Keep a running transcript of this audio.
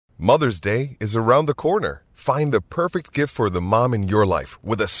Mother's Day is around the corner. Find the perfect gift for the mom in your life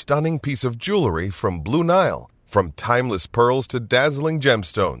with a stunning piece of jewelry from Blue Nile. From timeless pearls to dazzling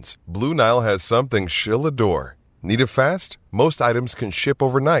gemstones, Blue Nile has something she'll adore. Need it fast? Most items can ship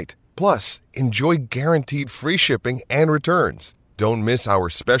overnight. Plus, enjoy guaranteed free shipping and returns. Don't miss our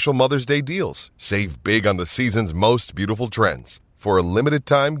special Mother's Day deals. Save big on the season's most beautiful trends. For a limited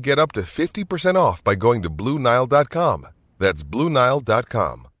time, get up to 50% off by going to BlueNile.com. That's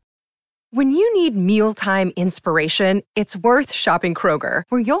BlueNile.com. When you need mealtime inspiration, it's worth shopping Kroger,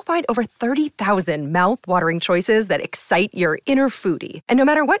 where you'll find over 30,000 mouth-watering choices that excite your inner foodie. And no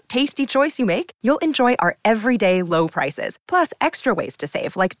matter what tasty choice you make, you'll enjoy our everyday low prices, plus extra ways to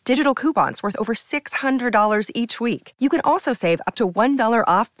save, like digital coupons worth over $600 each week. You can also save up to $1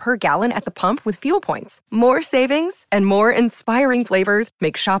 off per gallon at the pump with fuel points. More savings and more inspiring flavors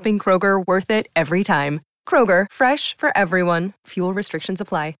make shopping Kroger worth it every time. Kroger, fresh for everyone. Fuel restrictions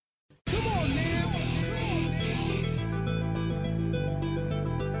apply.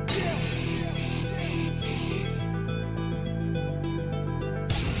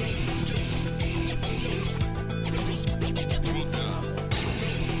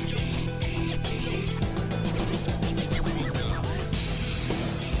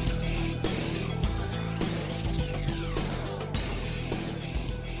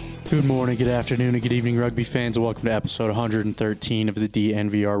 Good morning, good afternoon, and good evening, rugby fans, and welcome to episode 113 of the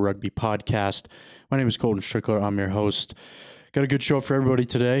DNVR Rugby Podcast. My name is Colton Strickler. I'm your host. Got a good show for everybody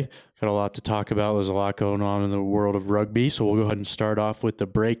today. Got a lot to talk about. There's a lot going on in the world of rugby, so we'll go ahead and start off with the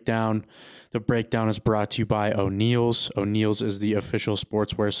breakdown. The breakdown is brought to you by O'Neill's. O'Neill's is the official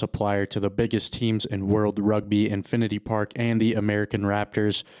sportswear supplier to the biggest teams in world rugby, Infinity Park, and the American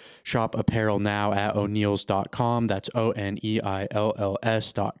Raptors. Shop apparel now at O'Neills.com. That's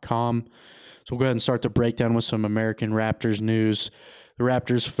Oneills.com. So we'll go ahead and start the breakdown with some American Raptors news. The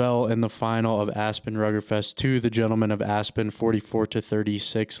Raptors fell in the final of Aspen Ruggerfest to the Gentlemen of Aspen,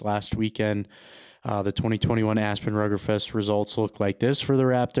 44-36 last weekend. The 2021 Aspen Ruggerfest results look like this for the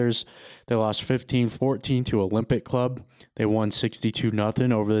Raptors. They lost 15-14 to Olympic Club. They won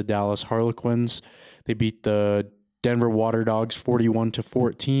 62-0 over the Dallas Harlequins. They beat the Denver Water Dogs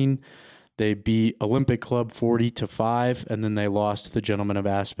 41-14. They beat Olympic Club 40-5, and then they lost to the Gentlemen of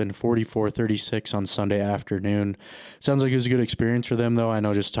Aspen 44-36 on Sunday afternoon. Sounds like it was a good experience for them, though. I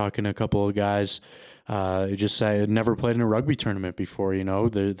know, just talking to a couple of guys, just say never played in a rugby tournament before. You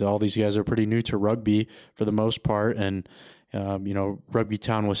know, all these guys are pretty new to rugby for the most part, and Rugby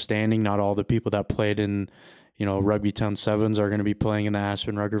Town was standing. Not all the people that played in Rugby Town Sevens are going to be playing in the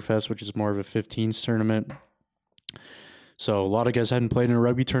Aspen Ruggerfest, which is more of a 15s tournament. So a lot of guys hadn't played in a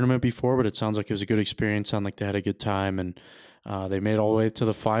rugby tournament before, but it sounds like it was a good experience. Sound like they had a good time, and they made it all the way to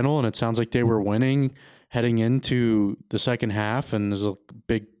the final, and it sounds like they were winning heading into the second half, and there's a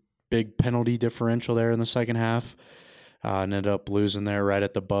big penalty differential there in the second half, and ended up losing there right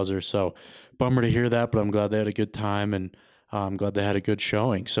at the buzzer. So bummer to hear that, but I'm glad they had a good time, and I'm glad they had a good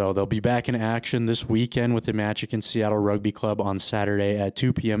showing. So they'll be back in action this weekend with the match against Seattle Rugby Club on Saturday at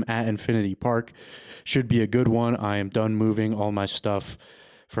 2 p.m. at Infinity Park. Should be a good one. I am done moving all my stuff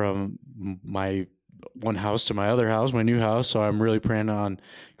from my one house to my other house, my new house. So I'm really planning on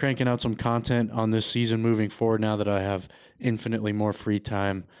cranking out some content on this season moving forward now that I have infinitely more free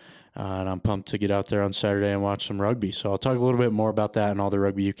time. And I'm pumped to get out there on Saturday and watch some rugby. So I'll talk a little bit more about that and all the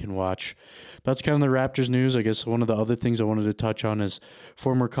rugby you can watch. That's kind of the Raptors news. I guess one of the other things I wanted to touch on is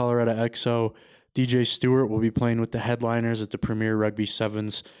former Colorado XO DJ Stewart will be playing with the headliners at the Premier Rugby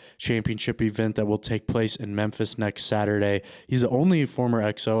Sevens Championship event that will take place in Memphis next Saturday. He's the only former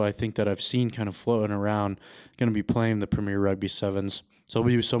XO I think that I've seen kind of floating around going to be playing the Premier Rugby Sevens. So it'll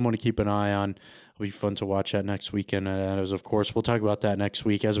be someone to keep an eye on. It'll be fun to watch that next weekend. As of course, we'll talk about that next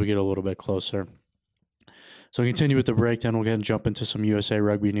week as we get a little bit closer. So continue with the breakdown. We'll go ahead and jump into some USA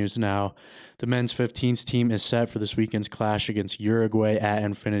Rugby news now. The men's 15s team is set for this weekend's clash against Uruguay at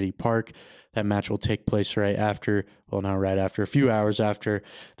Infinity Park. That match will take place a few hours after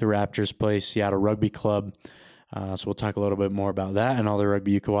the Raptors play Seattle Rugby Club. So we'll talk a little bit more about that and all the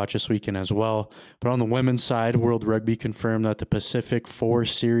rugby you can watch this weekend as well. But on the women's side, World Rugby confirmed that the Pacific 4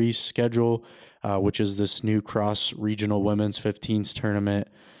 Series schedule, which is this new cross-regional women's 15s tournament,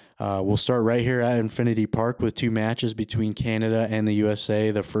 we'll start right here at Infinity Park with 2 matches between Canada and the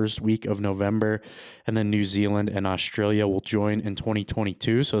USA the first week of November, and then New Zealand and Australia will join in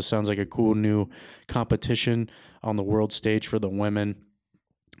 2022. So it sounds like a cool new competition on the world stage for the women.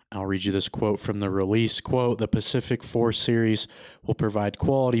 I'll read you this quote from the release. Quote, "The Pacific Four Series will provide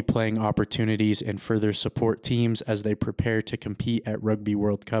quality playing opportunities and further support teams as they prepare to compete at Rugby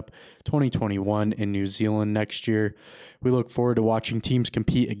World Cup 2021 in New Zealand next year. We look forward to watching teams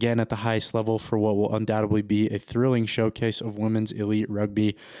compete again at the highest level for what will undoubtedly be a thrilling showcase of women's elite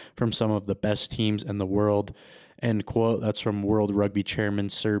rugby from some of the best teams in the world." End quote. That's from World Rugby Chairman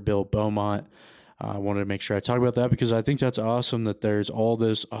Sir Bill Beaumont. I wanted to make sure I talk about that because I think that's awesome that there's all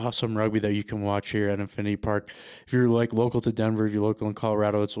this awesome rugby that you can watch here at Infinity Park. If you're like local to Denver, if you're local in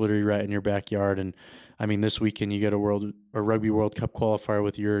Colorado, it's literally right in your backyard. And I mean, this weekend you get a Rugby World Cup qualifier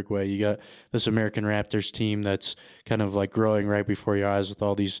with Uruguay. You got this American Raptors team that's kind of like growing right before your eyes with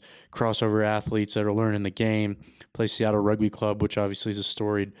all these crossover athletes that are learning the game. Play Seattle Rugby Club, which obviously is a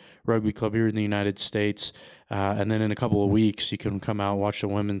storied rugby club here in the United States. And then in a couple of weeks, you can come out and watch the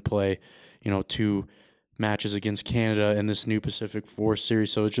women play 2 matches against Canada in this new Pacific Four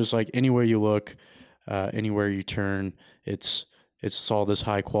Series. So it's just like anywhere you look, anywhere you turn, it's all this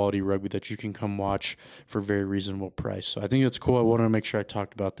high quality rugby that you can come watch for a very reasonable price. So I think that's cool. I wanted to make sure I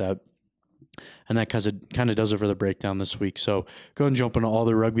talked about that. And that kind of does it for the breakdown this week. So go and jump into all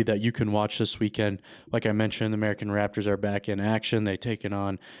the rugby that you can watch this weekend. Like I mentioned, the American Raptors are back in action. They taking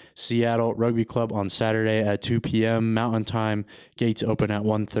on Seattle Rugby Club on Saturday at 2 p.m. Mountain Time. Gates open at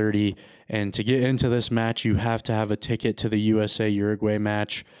 1:30. And to get into this match, you have to have a ticket to the USA-Uruguay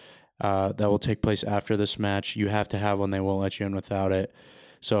match that will take place after this match. You have to have one. They won't let you in without it.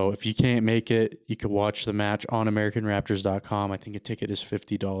 So if you can't make it, you can watch the match on AmericanRaptors.com. I think a ticket is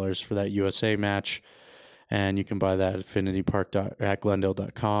 $50 for that USA match, and you can buy that at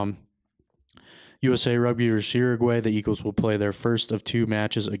infinitypark.glendale.com. USA Rugby versus Uruguay. The Eagles will play their first of 2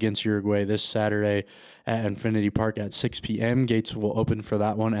 matches against Uruguay this Saturday at Infinity Park at 6 p.m. Gates will open for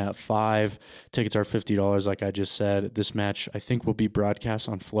that one at 5. Tickets are $50, like I just said. This match, I think, will be broadcast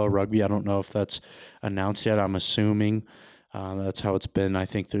on Flow Rugby. I don't know if that's announced yet. I'm assuming. That's how it's been, I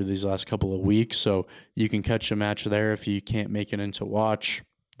think, through these last couple of weeks. So you can catch a match there if you can't make it in to watch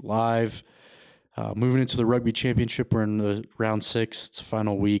live. Moving into the Rugby Championship, we're in the round 6. It's the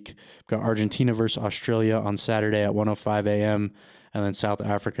final week. We've got Argentina versus Australia on Saturday at 1:05 a.m. and then South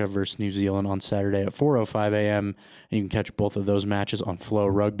Africa versus New Zealand on Saturday at 4:05 a.m. And you can catch both of those matches on Flow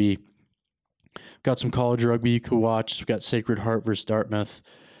Rugby. We've got some college rugby you can watch. We've got Sacred Heart versus Dartmouth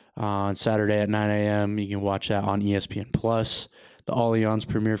on Saturday at 9 a.m. You can watch that on ESPN+. The Allianz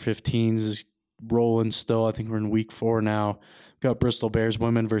Premier 15s is rolling still. I think we're in week 4 now. Got Bristol Bears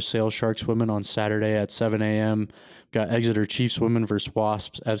women versus Sale Sharks women on Saturday at 7 a.m. Got Exeter Chiefs women versus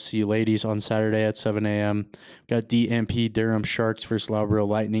Wasps FC ladies on Saturday at 7 a.m. Got DMP Durham Sharks versus Loughborough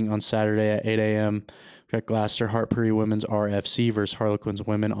Lightning on Saturday at 8 a.m. Got Gloucester Hartpury women's RFC versus Harlequins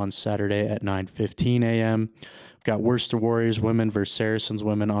women on Saturday at 9:15 a.m. Got Worcester Warriors women versus Saracens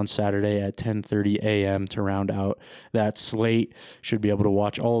women on Saturday at 10:30 a.m. to round out that slate. Should be able to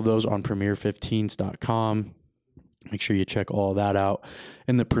watch all of those on Premier15s.com. Make sure you check all that out.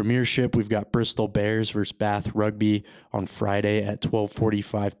 In the Premiership, we've got Bristol Bears versus Bath Rugby on Friday at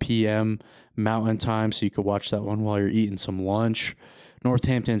 12:45 p.m. Mountain Time, so you can watch that one while you're eating some lunch.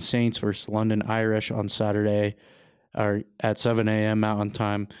 Northampton Saints versus London Irish on Saturday at 7 a.m. Mountain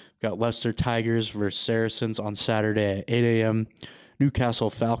Time. We've got Leicester Tigers versus Saracens on Saturday at 8 a.m.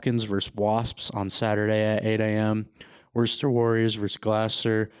 Newcastle Falcons versus Wasps on Saturday at 8 a.m. Worcester Warriors versus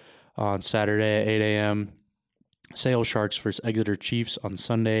Gloucester on Saturday at 8 a.m. Sale Sharks versus Exeter Chiefs on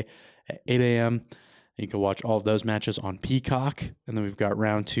Sunday at 8 a.m. You can watch all of those matches on Peacock. And then we've got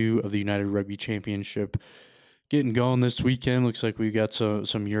round 2 of the United Rugby Championship getting going this weekend. Looks like we've got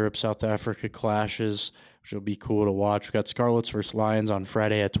some Europe-South Africa clashes, which will be cool to watch. We've got Scarlets versus Lions on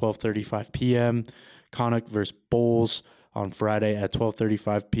Friday at 12:35 p.m. Connacht versus Bulls on Friday at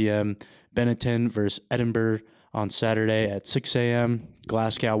 12:35 p.m. Benetton versus Edinburgh on Saturday at 6 a.m.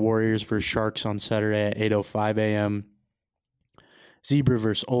 Glasgow Warriors versus Sharks on Saturday at 8:05 a.m. Zebra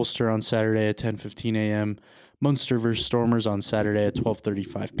versus Ulster on Saturday at 10:15 a.m. Munster versus Stormers on Saturday at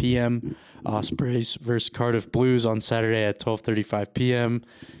 12:35 p.m. Ospreys versus Cardiff Blues on Saturday at 12:35 p.m.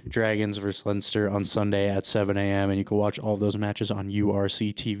 Dragons versus Leinster on Sunday at 7 a.m. And you can watch all of those matches on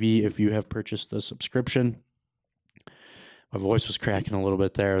URC TV if you have purchased the subscription. My voice was cracking a little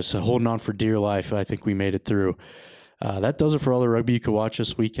bit there. I was holding on for dear life. I think we made it through. That does it for all the rugby you could watch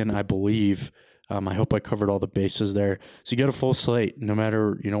this weekend, I believe. I hope I covered all the bases there. So you get a full slate, no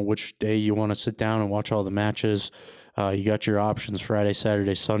matter which day you want to sit down and watch all the matches. You got your options Friday,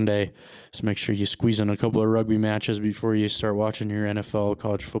 Saturday, Sunday. So make sure you squeeze in a couple of rugby matches before you start watching your NFL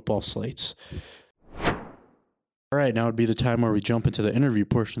college football slates. All right, now would be the time where we jump into the interview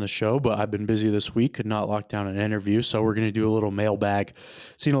portion of the show, but I've been busy this week, could not lock down an interview, so we're going to do a little mailbag.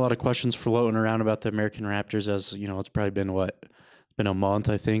 Seen a lot of questions floating around about the American Raptors, as you know, it's probably been a month,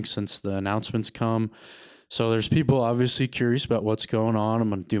 I think, since the announcements come. So there's people obviously curious about what's going on. I'm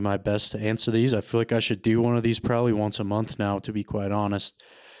going to do my best to answer these. I feel like I should do one of these probably once a month now, to be quite honest.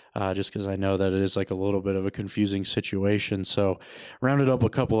 Just because I know that it is like a little bit of a confusing situation. So rounded up a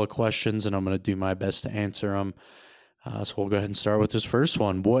couple of questions, and I'm going to do my best to answer them. So we'll go ahead and start with this first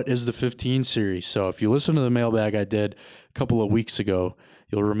one. What is the 15 series? So if you listen to the mailbag I did a couple of weeks ago,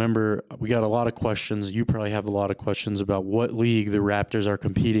 you'll remember we got a lot of questions. You probably have a lot of questions about what league the Raptors are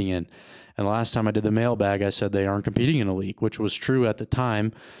competing in. And the last time I did the mailbag, I said they aren't competing in a league, which was true at the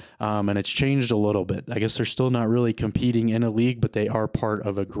time. And it's changed a little bit. I guess they're still not really competing in a league, but they are part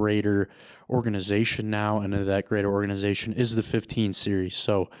of a greater organization now. And that greater organization is the 15 series.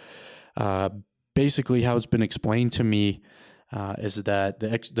 So basically how it's been explained to me is that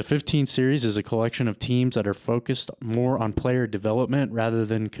the 15 series is a collection of teams that are focused more on player development rather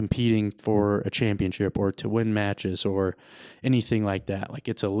than competing for a championship or to win matches or anything like that. Like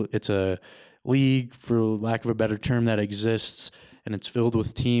it's a league, for lack of a better term, that exists, and it's filled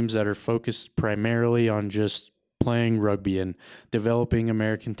with teams that are focused primarily on just playing rugby and developing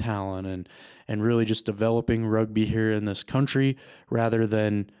American talent and really just developing rugby here in this country rather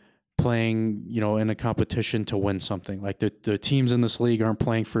than playing, in a competition to win something. Like the teams in this league aren't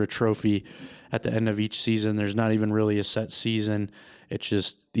playing for a trophy at the end of each season. There's not even really a set season. It's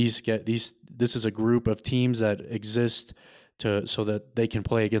just this is a group of teams that exist so that they can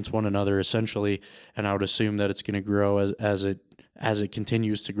play against one another essentially. And I would assume that it's going to grow as it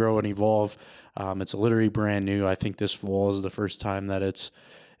continues to grow and evolve. It's literally brand new. I think this fall is the first time that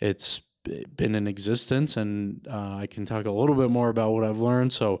it's been in existence, and I can talk a little bit more about what I've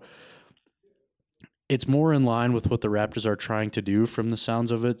learned. So it's more in line with what the Raptors are trying to do from the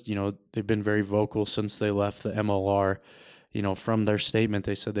sounds of it. They've been very vocal since they left the MLR. From their statement,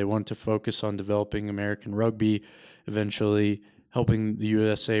 they said they want to focus on developing American rugby, eventually helping the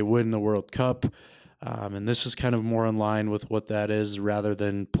USA win the World Cup. And this is kind of more in line with what that is rather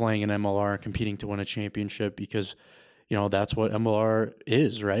than playing an MLR and competing to win a championship, because that's what MLR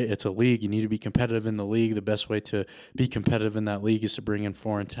is, right? It's a league. You need to be competitive in the league. The best way to be competitive in that league is to bring in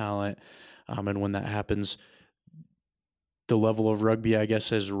foreign talent. And when that happens, the level of rugby, I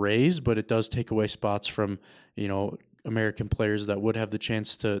guess, is raised, but it does take away spots from, American players that would have the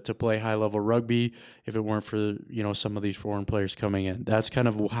chance to play high-level rugby if it weren't for, some of these foreign players coming in. That's kind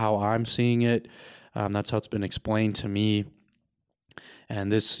of how I'm seeing it. That's how it's been explained to me.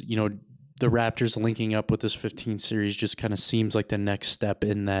 And this, the Raptors linking up with this 15 series just kind of seems like the next step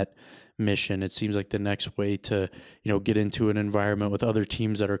in that mission. It seems like the next way to, get into an environment with other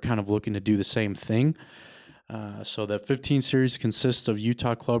teams that are kind of looking to do the same thing. So that 15 series consists of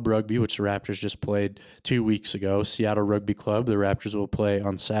Utah Club Rugby, which the Raptors just played 2 weeks ago, Seattle Rugby Club, the Raptors will play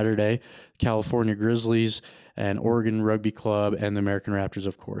on Saturday, California Grizzlies, and Oregon Rugby Club, and the American Raptors,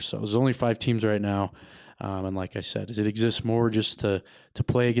 of course. So there's only 5 teams right now. And like I said, it exists more just to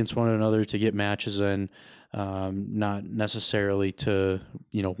play against one another, to get matches in, not necessarily to,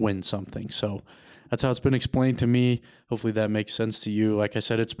 win something. So that's how it's been explained to me. Hopefully that makes sense to you. Like I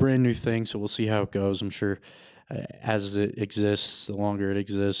said, it's a brand new thing, so we'll see how it goes. I'm sure as it exists, the longer it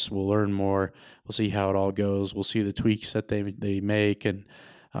exists, we'll learn more. We'll see how it all goes. We'll see the tweaks that they make, and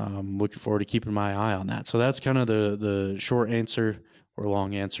looking forward to keeping my eye on that. So that's kind of the short answer or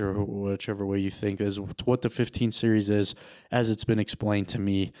long answer, whichever way you think, is what the 15 series is as it's been explained to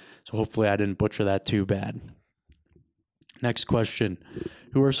me. So hopefully I didn't butcher that too bad. Next question.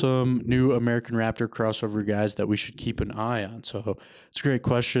 Who are some new American Raptor crossover guys that we should keep an eye on? So it's a great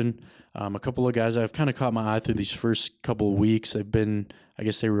question. A couple of guys I've kind of caught my eye through these first couple of weeks. They've been, I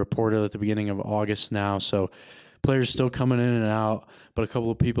guess they reported at the beginning of August now. So players still coming in and out, but a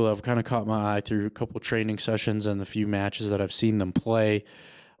couple of people that have kind of caught my eye through a couple of training sessions and the few matches that I've seen them play.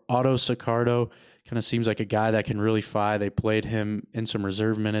 Otto Sicardo kind of seems like a guy that can really fly. They played him in some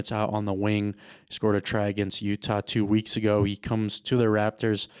reserve minutes out on the wing. He scored a try against Utah 2 weeks ago. He comes to the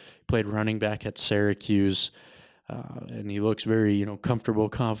Raptors, played running back at Syracuse, and he looks very, comfortable,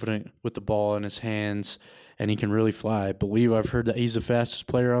 confident with the ball in his hands, and he can really fly. I believe I've heard that he's the fastest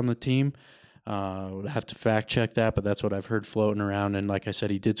player on the team. Would have to fact check that, but that's what I've heard floating around. And like I said,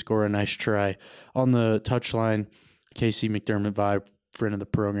 he did score a nice try on the touchline. Casey McDermott vibe, friend of the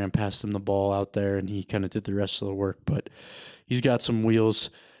program, passed him the ball out there, and he kind of did the rest of the work. But he's got some wheels.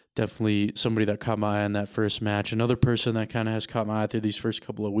 Definitely somebody that caught my eye in that first match. Another person that kind of has caught my eye through these first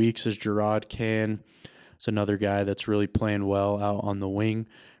couple of weeks is Gerard Can. is another guy that's really playing well out on the wing.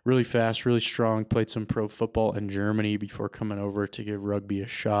 Really fast, really strong, played some pro football in Germany before coming over to give rugby a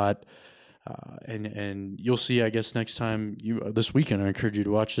shot. And you'll see, I guess, next time this weekend, I encourage you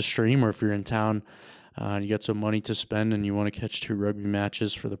to watch the stream, or if you're in town and you got some money to spend and you want to catch 2 rugby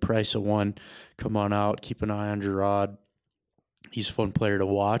matches for the price of 1, come on out, keep an eye on Gerard. He's a fun player to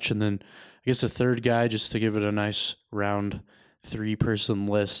watch. And then I guess the third guy, just to give it a nice round 3-person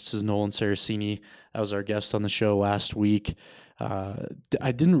list, is Nolan Saraceni. That was our guest on the show last week.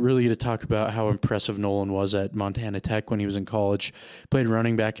 I didn't really get to talk about how impressive Nolan was at Montana Tech when he was in college. Played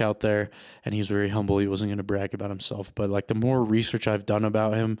running back out there, and he was very humble. He wasn't going to brag about himself. But like the more research I've done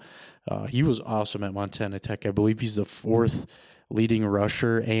about him, he was awesome at Montana Tech. I believe he's the 4th leading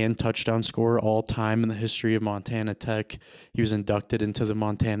rusher and touchdown scorer all time in the history of Montana Tech. He was inducted into the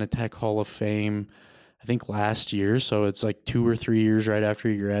Montana Tech Hall of Fame, I think, last year. So it's like 2 or 3 years right after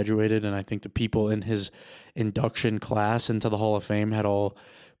he graduated. And I think the people in his induction class into the Hall of Fame had all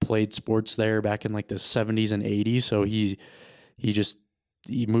played sports there back in like the 70s and 80s. So he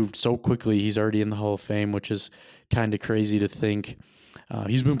moved so quickly. He's already in the Hall of Fame, which is kind of crazy to think.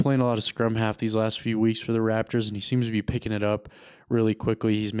 He's been playing a lot of scrum half these last few weeks for the Raptors, and he seems to be picking it up really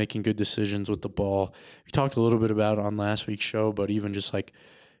quickly. He's making good decisions with the ball. We talked a little bit about it on last week's show, but even just like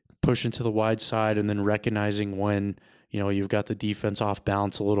pushing to the wide side and then recognizing when, you've got the defense off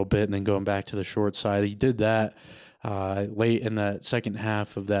balance a little bit and then going back to the short side. He did that late in the second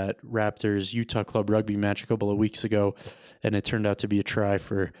half of that Raptors-Utah Club rugby match a couple of weeks ago, and it turned out to be a try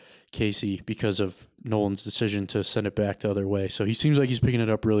for Casey because of Nolan's decision to send it back the other way. So he seems like he's picking it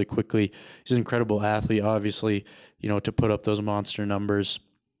up really quickly. He's an incredible athlete, obviously, to put up those monster numbers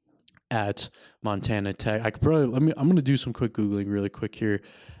at Montana Tech. I'm going to do some quick Googling really quick here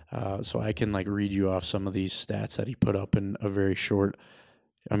so I can read you off some of these stats that he put up in a very short,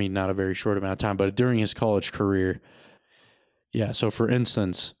 not a very short amount of time, but during his college career. Yeah, so for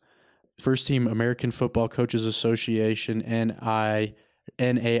instance, first team American Football Coaches Association,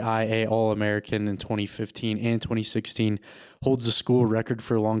 NAIA All-American in 2015 and 2016, holds the school record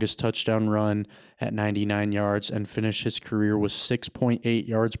for longest touchdown run at 99 yards and finished his career with 6.8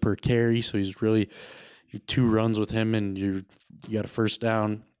 yards per carry. So he's really 2 runs with him and you got a first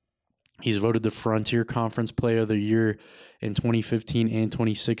down. He's voted the Frontier Conference Player of the Year in 2015 and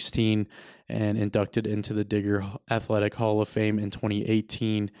 2016 and inducted into the Digger Athletic Hall of Fame in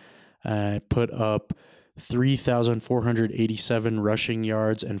 2018. Put up 3,487 rushing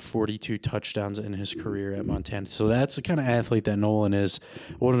yards and 42 touchdowns in his career at Montana. So that's the kind of athlete that Nolan is.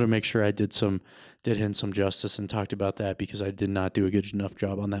 I wanted to make sure I did him some justice and talked about that because I did not do a good enough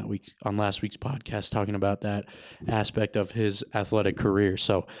job on last week's podcast talking about that aspect of his athletic career.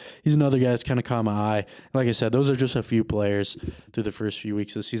 So he's another guy that's kind of caught my eye. Like I said, those are just a few players through the first few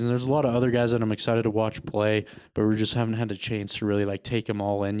weeks of the season. There's a lot of other guys that I'm excited to watch play, but we just haven't had a chance to really take them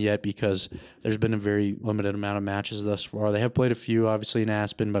all in yet because there's been a very limited amount of matches thus far. They have played a few, obviously, in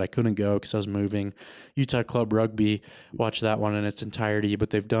Aspen, but I couldn't go because I was moving. Utah Club Rugby, watch that one in its entirety,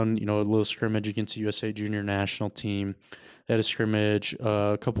 but they've done, a little scrimmage against the USA Junior National team. They had a scrimmage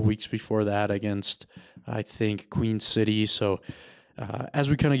a couple weeks before that against, I think, Queen City. So as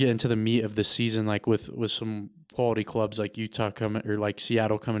we kind of get into the meat of the season, with some quality clubs like Utah coming, or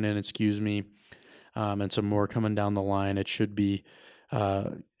Seattle coming in, and some more coming down the line, it should be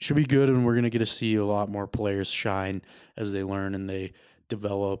good, and we're going to get to see a lot more players shine as they learn and they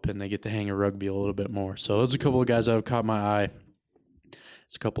develop and they get the hang of rugby a little bit more. So those are a couple of guys that have caught my eye.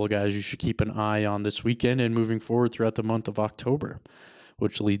 It's a couple of guys you should keep an eye on this weekend and moving forward throughout the month of October,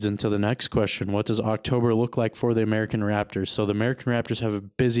 which leads into the next question. What does October look like for the American Raptors? So the American Raptors have a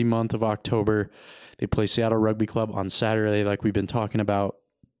busy month of October. They play Seattle Rugby Club on Saturday, like we've been talking about.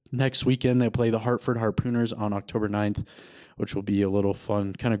 Next weekend, they play the Hartford Harpooners on October 9th, which will be a little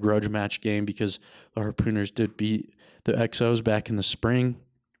fun kind of grudge match game because the Harpooners did beat the XOs back in the spring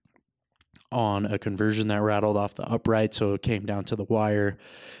on a conversion that rattled off the upright, so it came down to the wire.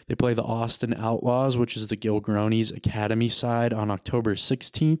 They play the Austin Outlaws, which is the Gilgronis Academy side, on October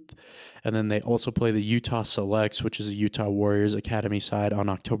 16th. And then they also play the Utah Selects, which is the Utah Warriors Academy side, on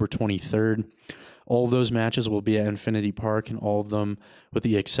October 23rd. All of those matches will be at Infinity Park, and all of them, with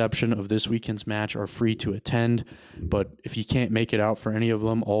the exception of this weekend's match, are free to attend. But if you can't make it out for any of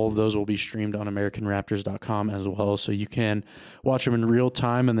them, all of those will be streamed on AmericanRaptors.com as well. So you can watch them in real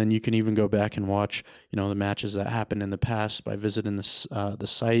time, and then you can even go back and watch, the matches that happened in the past by visiting the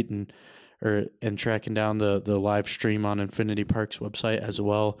site and tracking down the live stream on Infinity Park's website as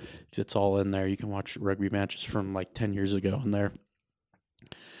well, because it's all in there. You can watch rugby matches from 10 years ago in there.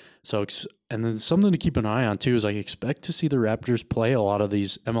 So And then something to keep an eye on, too, is I expect to see the Raptors play a lot of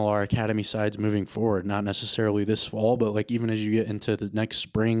these MLR Academy sides moving forward, not necessarily this fall, but like even as you get into the next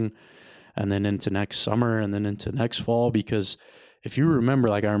spring and then into next summer and then into next fall. Because if you remember,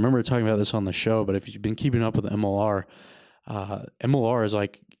 like I remember talking about this on the show, but if you've been keeping up with MLR, MLR is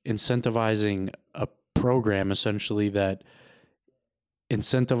like incentivizing a program essentially that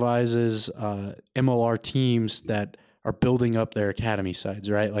incentivizes MLR teams that are building up their academy sides,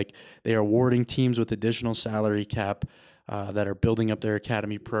 right? Like they are awarding teams with additional salary cap that are building up their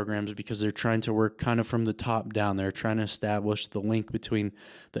academy programs because they're trying to work kind of from the top down. They're trying to establish the link between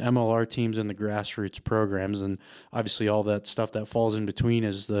the MLR teams and the grassroots programs. And obviously all that stuff that falls in between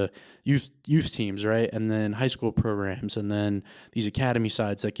is the youth teams, right? And then high school programs, and then these academy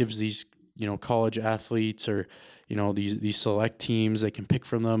sides that gives these, college athletes or, these select teams, they can pick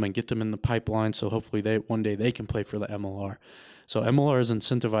from them and get them in the pipeline. So hopefully one day they can play for the MLR. So MLR is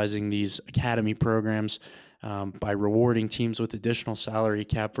incentivizing these academy programs by rewarding teams with additional salary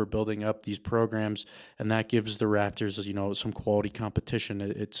cap for building up these programs. And that gives the Raptors, some quality competition.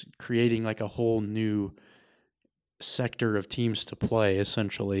 It's creating like a whole new sector of teams to play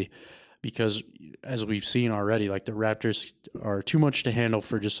essentially, because as we've seen already, like the Raptors are too much to handle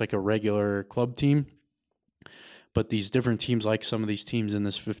for just like a regular club team. But these different teams, like some of these teams in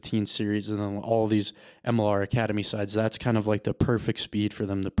this 15 series and then all these MLR Academy sides, that's kind of like the perfect speed for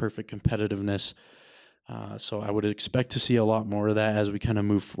them, the perfect competitiveness. So I would expect to see a lot more of that as we kind of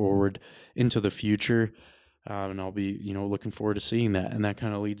move forward into the future. And I'll be, looking forward to seeing that. And that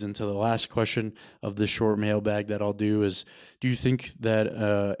kind of leads into the last question of the short mailbag that I'll do is, do you think that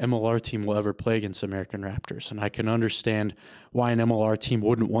MLR team will ever play against American Raptors? And I can understand why an MLR team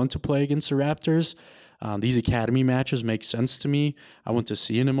wouldn't want to play against the Raptors. These academy matches make sense to me. I want to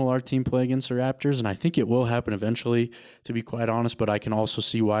see an MLR team play against the Raptors, and I think it will happen eventually, to be quite honest, but I can also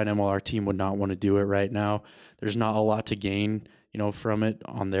see why an MLR team would not want to do it right now. There's not a lot to gain, from it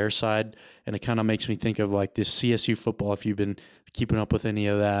on their side, and it kind of makes me think of like this CSU football, if you've been keeping up with any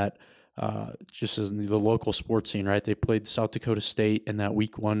of that, just as the local sports scene, right? They played South Dakota State in that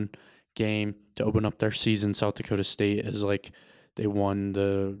week 1 game to open up their season. South Dakota State is like, they won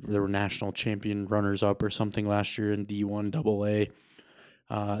they were national champion runners-up or something last year in D1 AA.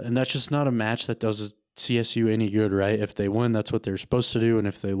 And that's just not a match that does CSU any good, right? If they win, that's what they're supposed to do. And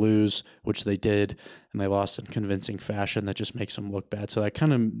if they lose, which they did, and they lost in convincing fashion, that just makes them look bad. So that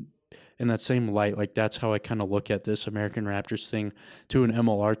kind of, in that same light, like that's how I kind of look at this American Raptors thing to an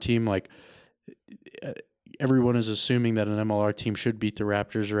MLR team. Like everyone is assuming that an MLR team should beat the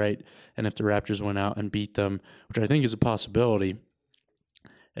Raptors, right? And if the Raptors went out and beat them, which I think is a possibility,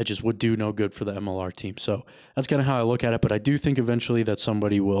 it just would do no good for the MLR team. So that's kind of how I look at it. But I do think eventually that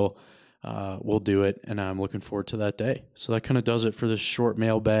somebody will do it, and I'm looking forward to that day. So that kind of does it for this short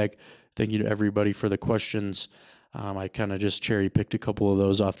mailbag. Thank you to everybody for the questions. I kind of just cherry-picked a couple of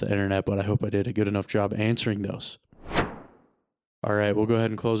those off the internet, but I hope I did a good enough job answering those. All right, we'll go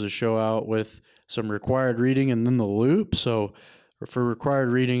ahead and close the show out with some required reading and then the loop. So for required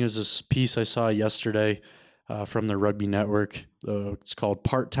reading is this piece I saw yesterday from the Rugby Network. It's called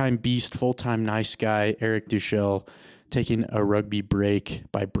Part-Time Beast, Full-Time Nice Guy, Eric Duchel, Taking a Rugby Break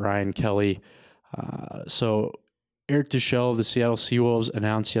by Brian Kelly. So Eric Duchel of the Seattle Seawolves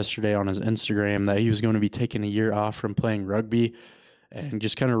announced yesterday on his Instagram that he was going to be taking a year off from playing rugby. And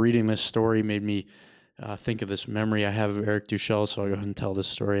just kind of reading this story made me think of this memory I have of Eric Duchel, so I'll go ahead and tell this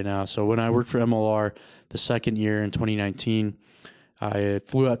story now. So when I worked for MLR the second year in 2019, I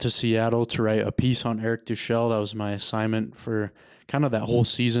flew out to Seattle to write a piece on Eric Duchel. That was my assignment for kind of that whole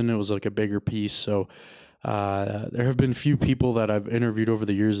season. It was like a bigger piece. So there have been few people that I've interviewed over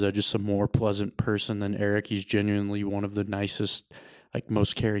the years that are just a more pleasant person than Eric. He's genuinely one of the nicest, like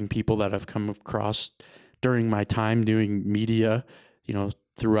most caring people that I've come across during my time doing media,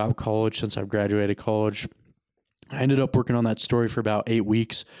 throughout college, since I've graduated college. I ended up working on that story for about 8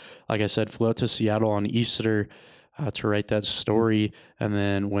 weeks. Like I said, flew out to Seattle on Easter to write that story. And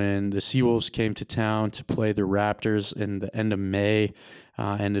then when the Seawolves came to town to play the Raptors in the end of May,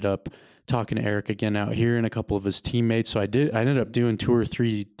 I ended up talking to Eric again out here and a couple of his teammates. So I ended up doing 2 or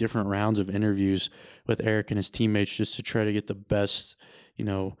 3 different rounds of interviews with Eric and his teammates just to try to get the best,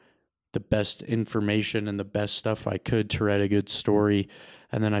 the best information and the best stuff I could to write a good story.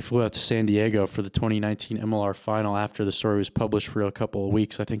 And then I flew out to San Diego for the 2019 MLR final after the story was published for a couple of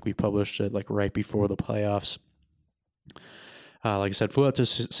weeks. I think we published it like right before the playoffs. Like I said, flew out to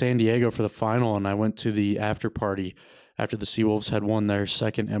San Diego for the final, and I went to the after party after the Seawolves had won their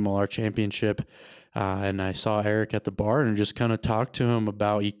second MLR championship. And I saw Eric at the bar and just kind of talked to him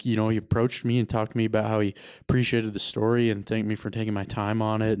about, he approached me and talked to me about how he appreciated the story and thanked me for taking my time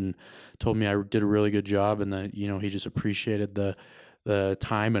on it and told me I did a really good job and that, he just appreciated the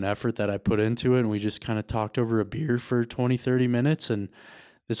time and effort that I put into it. And we just kind of talked over a beer for 20, 30 minutes. And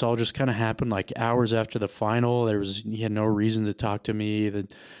this all just kind of happened like hours after the final. He had no reason to talk to me.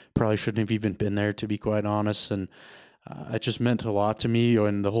 That probably shouldn't have even been there, to be quite honest. And it just meant a lot to me.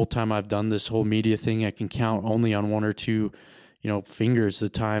 And the whole time I've done this whole media thing, I can count only on one or two, fingers the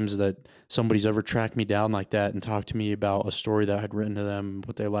times that somebody's ever tracked me down like that and talked to me about a story that I had written to them,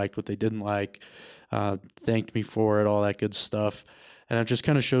 what they liked, what they didn't like, thanked me for it, all that good stuff. And it just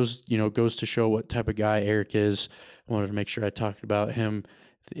kind of shows, goes to show what type of guy Eric is. I wanted to make sure I talked about him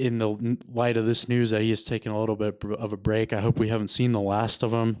in the light of this news that he has taken a little bit of a break. I hope we haven't seen the last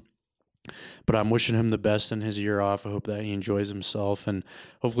of him. But I'm wishing him the best in his year off. I hope that he enjoys himself, and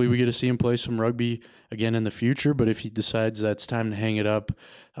hopefully we get to see him play some rugby again in the future. But if he decides that it's time to hang it up,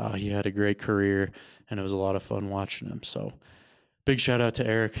 he had a great career, and it was a lot of fun watching him. So big shout out to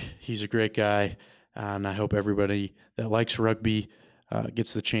Eric. He's a great guy, and I hope everybody that likes rugby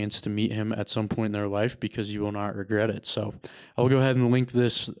gets the chance to meet him at some point in their life, because you will not regret it. So I'll go ahead and link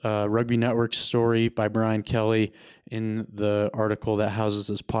this Rugby Network story by Brian Kelly in the article that houses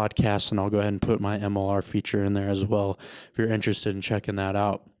this podcast, and I'll go ahead and put my MLR feature in there as well if you're interested in checking that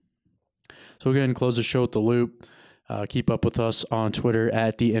out. So we'll go ahead and close the show with the loop. Keep up with us on Twitter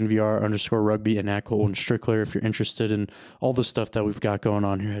at @DNVR_rugby and at Colton Strickler if you're interested in all the stuff that we've got going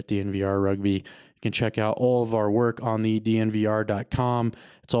on here at DNVR Rugby. You can check out all of our work on the DNVR.com.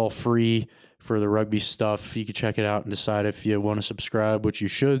 It's all free for the rugby stuff. You can check it out and decide if you want to subscribe, which you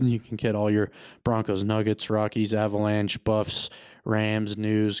should. You can get all your Broncos, Nuggets, Rockies, Avalanche, Buffs, Rams,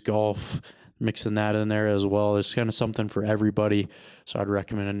 news, golf, mixing that in there as well. There's kind of something for everybody. So I'd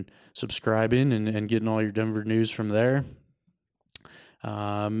recommend subscribing and getting all your Denver news from there.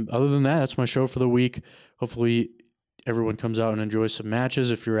 Other than that, that's my show for the week. Hopefully everyone comes out and enjoys some matches.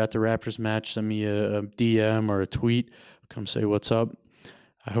 If you're at the Raptors match, send me a DM or a tweet. Come say what's up.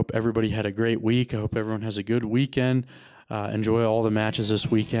 I hope everybody had a great week. I hope everyone has a good weekend. Enjoy all the matches this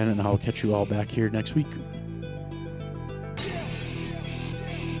weekend, and I'll catch you all back here next week.